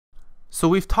So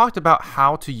we've talked about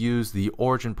how to use the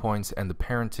origin points and the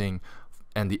parenting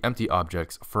and the empty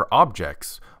objects for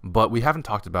objects, but we haven't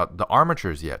talked about the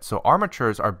armatures yet. So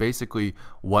armatures are basically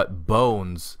what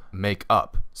bones make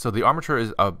up. So the armature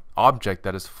is an object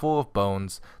that is full of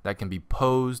bones that can be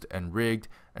posed and rigged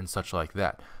and such like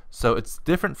that. So it's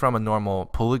different from a normal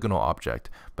polygonal object,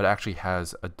 but actually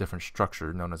has a different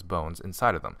structure known as bones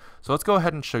inside of them. So let's go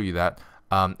ahead and show you that.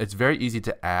 It's very easy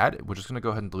to add. We're just going to go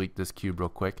ahead and delete this cube real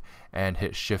quick and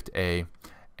hit Shift A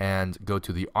and go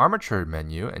to the armature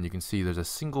menu, and you can see there's a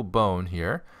single bone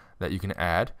here that you can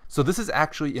add. So this is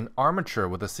actually an armature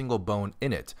with a single bone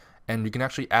in it, and you can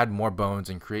actually add more bones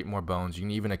and create more bones. You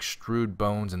can even extrude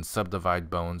bones and subdivide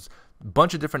bones. A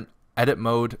bunch of different edit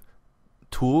mode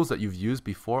tools that you've used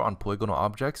before on polygonal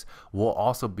objects will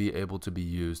also be able to be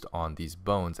used on these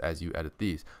bones as you edit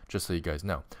these, just so you guys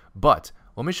know. But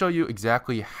let me show you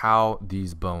exactly how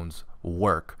these bones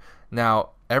work. Now,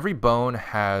 every bone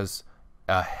has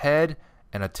a head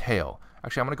and a tail.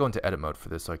 Actually, I'm going to go into edit mode for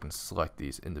this so I can select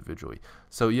these individually.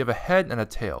 So you have a head and a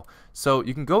tail. So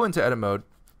you can go into edit mode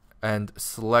and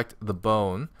select the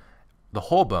bone, the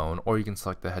whole bone, or you can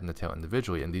select the head and the tail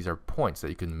individually, and these are points that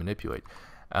you can manipulate.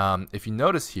 If you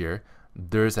notice here,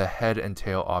 there's a head and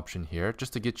tail option here,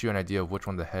 just to get you an idea of which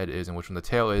one the head is and which one the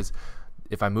tail is.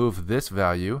 If I move this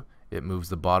value, it moves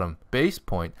the bottom base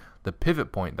point. The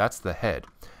pivot point, that's the head.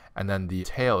 And then the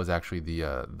tail is actually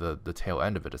the tail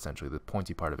end of it, essentially, the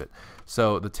pointy part of it.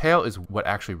 So the tail is what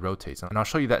actually rotates. And I'll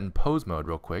show you that in pose mode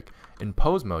real quick. In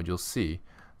pose mode, you'll see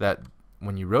that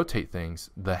when you rotate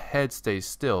things, the head stays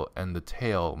still and the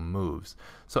tail moves.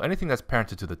 So anything that's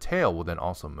parented to the tail will then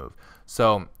also move.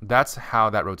 So that's how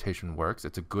that rotation works.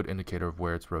 It's a good indicator of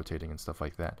where it's rotating and stuff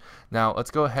like that. Now let's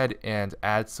go ahead and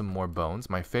add some more bones.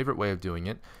 My favorite way of doing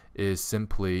it is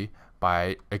simply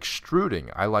by extruding.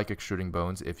 I like extruding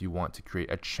bones if you want to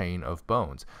create a chain of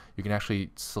bones. You can actually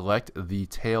select the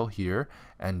tail here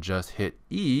and just hit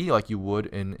E like you would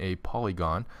in a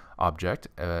polygon object,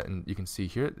 and you can see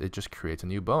here it just creates a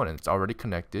new bone, and it's already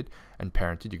connected and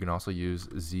parented. You can also use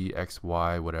Z, X,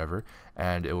 Y, whatever,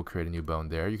 and it will create a new bone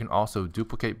there. You can also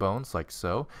duplicate bones like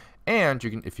so, and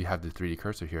you can, if you have the 3D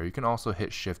cursor here, you can also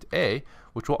hit Shift A,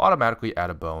 which will automatically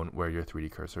add a bone where your 3D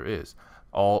cursor is.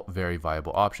 All very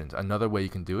viable options. Another way you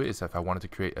can do it is if I wanted to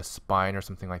create a spine or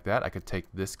something like that, I could take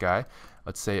this guy.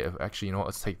 Let's say, actually, you know what,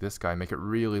 let's take this guy, make it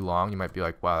really long. You might be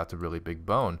like, wow, that's a really big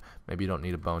bone. Maybe you don't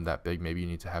need a bone that big. Maybe you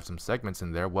need to have some segments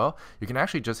in there. Well, you can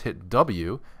actually just hit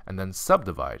W and then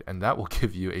subdivide, and that will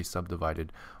give you a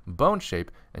subdivided bone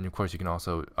shape. And of course, you can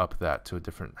also up that to a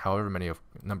different, however many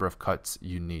number of cuts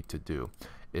you need to do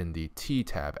in the T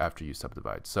tab after you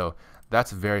subdivide. So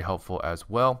that's very helpful as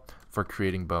well for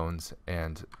creating bones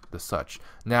and the such.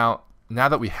 Now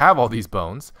that we have all these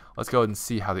bones, let's go ahead and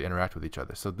see how they interact with each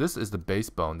other. So this is the base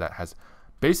bone that has,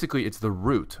 basically it's the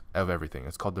root of everything.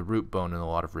 It's called the root bone in a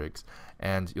lot of rigs.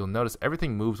 And you'll notice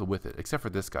everything moves with it, except for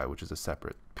this guy, which is a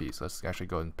separate piece. Let's actually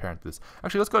go ahead and parent this.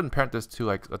 Actually, let's go ahead and parent this to,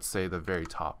 like, let's say the very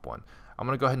top one. I'm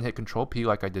going to go ahead and hit Control P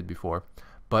like I did before.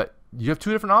 But you have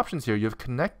two different options here. You have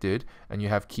connected and you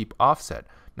have keep offset.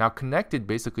 Now connected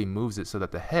basically moves it so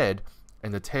that the head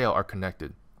and the tail are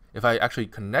connected. If I actually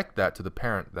connect that to the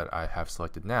parent that I have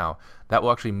selected now, that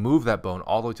will actually move that bone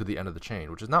all the way to the end of the chain,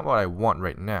 which is not what I want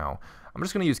right now. I'm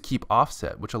just going to use keep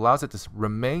offset, which allows it to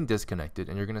remain disconnected,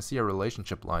 and you're going to see a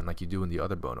relationship line like you do in the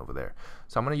other bone over there.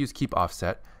 So I'm going to use keep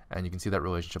offset, and you can see that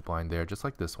relationship line there, just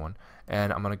like this one.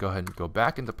 And I'm going to go ahead and go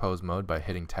back into pose mode by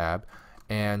hitting tab,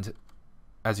 and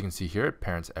as you can see here, it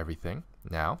parents everything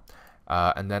now.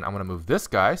 And then I'm going to move this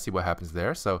guy, see what happens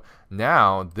there. So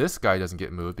now this guy doesn't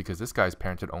get moved because this guy is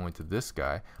parented only to this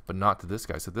guy, but not to this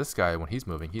guy. So this guy, when he's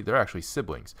moving, they're actually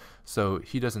siblings. So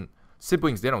he doesn't,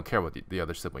 siblings, they don't care what the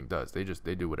other sibling does. They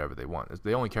do whatever they want.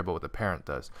 They only care about what the parent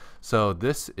does. So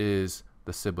this is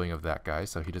the sibling of that guy,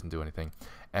 so he doesn't do anything.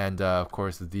 And of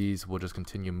course, these will just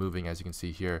continue moving. As you can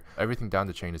see here, everything down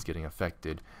the chain is getting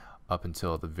affected up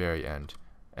until the very end.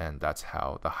 And that's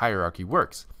how the hierarchy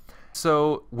works.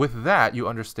 So with that, you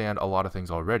understand a lot of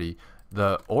things already.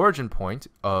 The origin point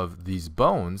of these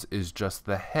bones is just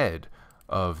the head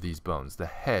of these bones, the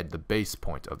head, the base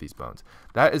point of these bones.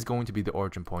 That is going to be the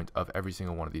origin point of every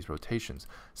single one of these rotations.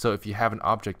 So if you have an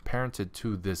object parented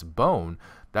to this bone,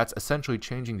 that's essentially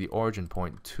changing the origin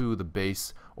point to the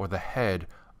base or the head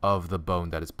of the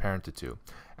bone that is parented to.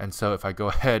 And so if I go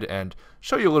ahead and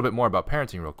show you a little bit more about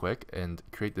parenting real quick and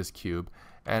create this cube,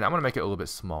 and I'm going to make it a little bit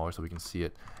smaller so we can see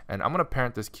it, and I'm going to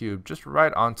parent this cube just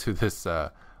right onto this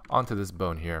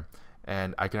bone here.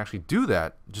 And I can actually do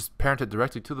that, just parent it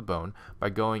directly to the bone by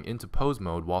going into pose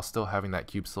mode while still having that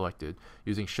cube selected,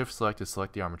 using shift select to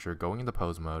select the armature, going into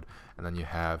pose mode, and then you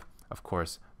have, of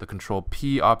course, the control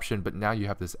P option, but now you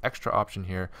have this extra option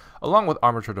here, along with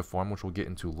armature deform, which we'll get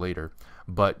into later.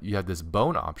 But you have this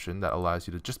bone option that allows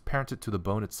you to just parent it to the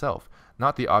bone itself,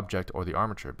 not the object or the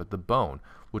armature, but the bone,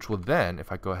 which will then,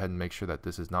 if I go ahead and make sure that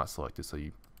this is not selected, so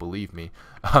you believe me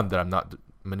that I'm not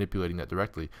manipulating that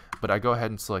directly, but I go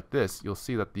ahead and select this, you'll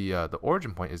see that the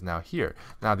origin point is now here.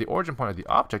 Now the origin point of the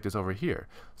object is over here,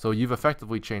 so you've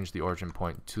effectively changed the origin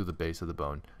point to the base of the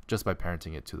bone just by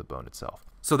parenting it to the bone itself.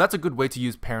 So that's a good way to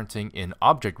use parenting in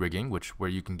object rigging, where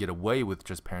you can get away with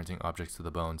just parenting objects to the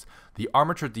bones. The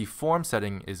armature deform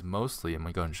setting is mostly, I'm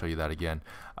going to go ahead and show you that again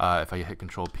if I hit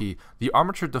Control P. The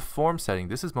armature deform setting,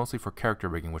 this is mostly for character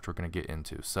rigging, which we're going to get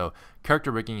into. So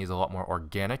character rigging is a lot more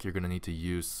organic. You're going to need to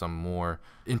use some more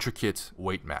intricate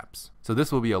weight maps. So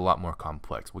this will be a lot more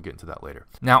complex. We'll get into that later.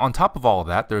 Now on top of all of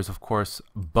that, there's of course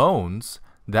bones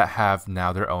that have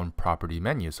now their own property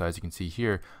menu. So as you can see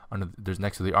here, there's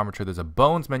next to the armature, there's a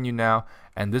bones menu now,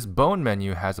 and this bone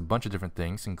menu has a bunch of different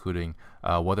things, including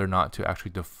whether or not to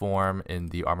actually deform in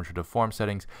the armature deform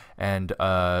settings, and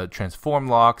transform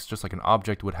locks, just like an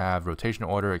object would have, rotation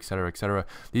order, etc., etc.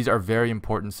 These are very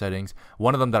important settings.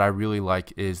 One of them that I really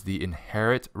like is the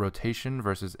inherit rotation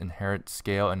versus inherit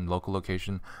scale and local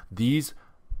location. These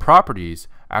properties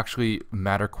actually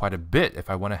matter quite a bit.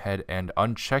 If I went ahead and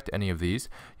unchecked any of these,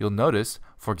 you'll notice,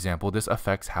 for example, this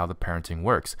affects how the parenting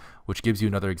works, which gives you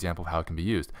another example of how it can be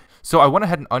used. So I went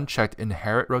ahead and unchecked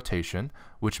inherit rotation,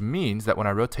 which means that when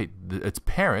I rotate its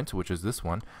parent, which is this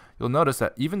one, you'll notice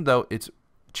that even though it's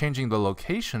changing the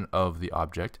location of the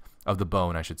object, of the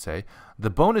bone, I should say,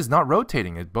 the bone is not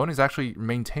rotating. The bone is actually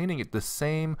maintaining it the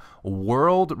same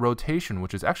world rotation,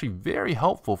 which is actually very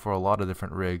helpful for a lot of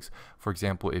different rigs. For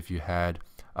example, if you had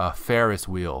a Ferris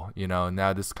wheel, you know,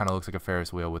 now this kind of looks like a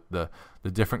Ferris wheel with the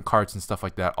different carts and stuff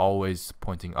like that always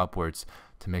pointing upwards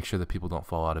to make sure that people don't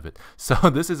fall out of it. So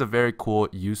this is a very cool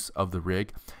use of the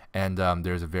rig, and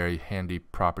there's a very handy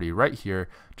property right here.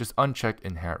 Just uncheck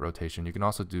inherit rotation. You can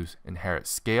also do inherit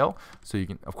scale, so you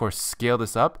can of course scale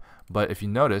this up, but if you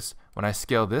notice, when I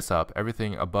scale this up,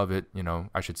 everything above it, you know,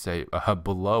 I should say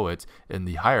below it in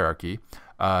the hierarchy,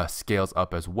 scales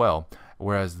up as well.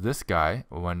 Whereas this guy,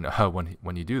 when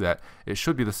you do that, it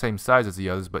should be the same size as the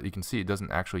others, but you can see it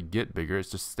doesn't actually get bigger. It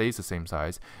just stays the same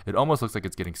size. It almost looks like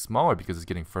it's getting smaller because it's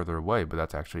getting further away, but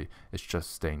that's actually, it's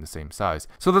just staying the same size.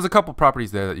 So there's a couple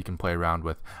properties there that you can play around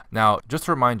with. Now, just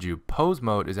to remind you, pose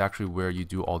mode is actually where you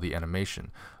do all the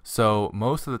animation. So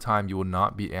most of the time you will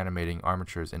not be animating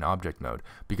armatures in object mode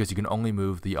because you can only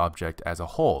move the object as a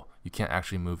whole. You can't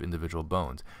actually move individual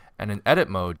bones. And in edit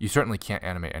mode, you certainly can't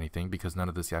animate anything because none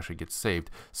of this actually gets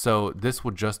saved. So this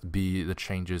will just be the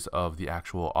changes of the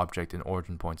actual object and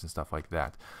origin points and stuff like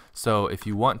that. So if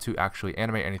you want to actually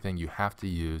animate anything, you have to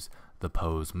use the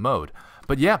pose mode.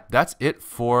 But yeah, that's it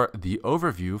for the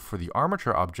overview for the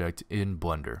armature object in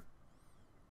Blender.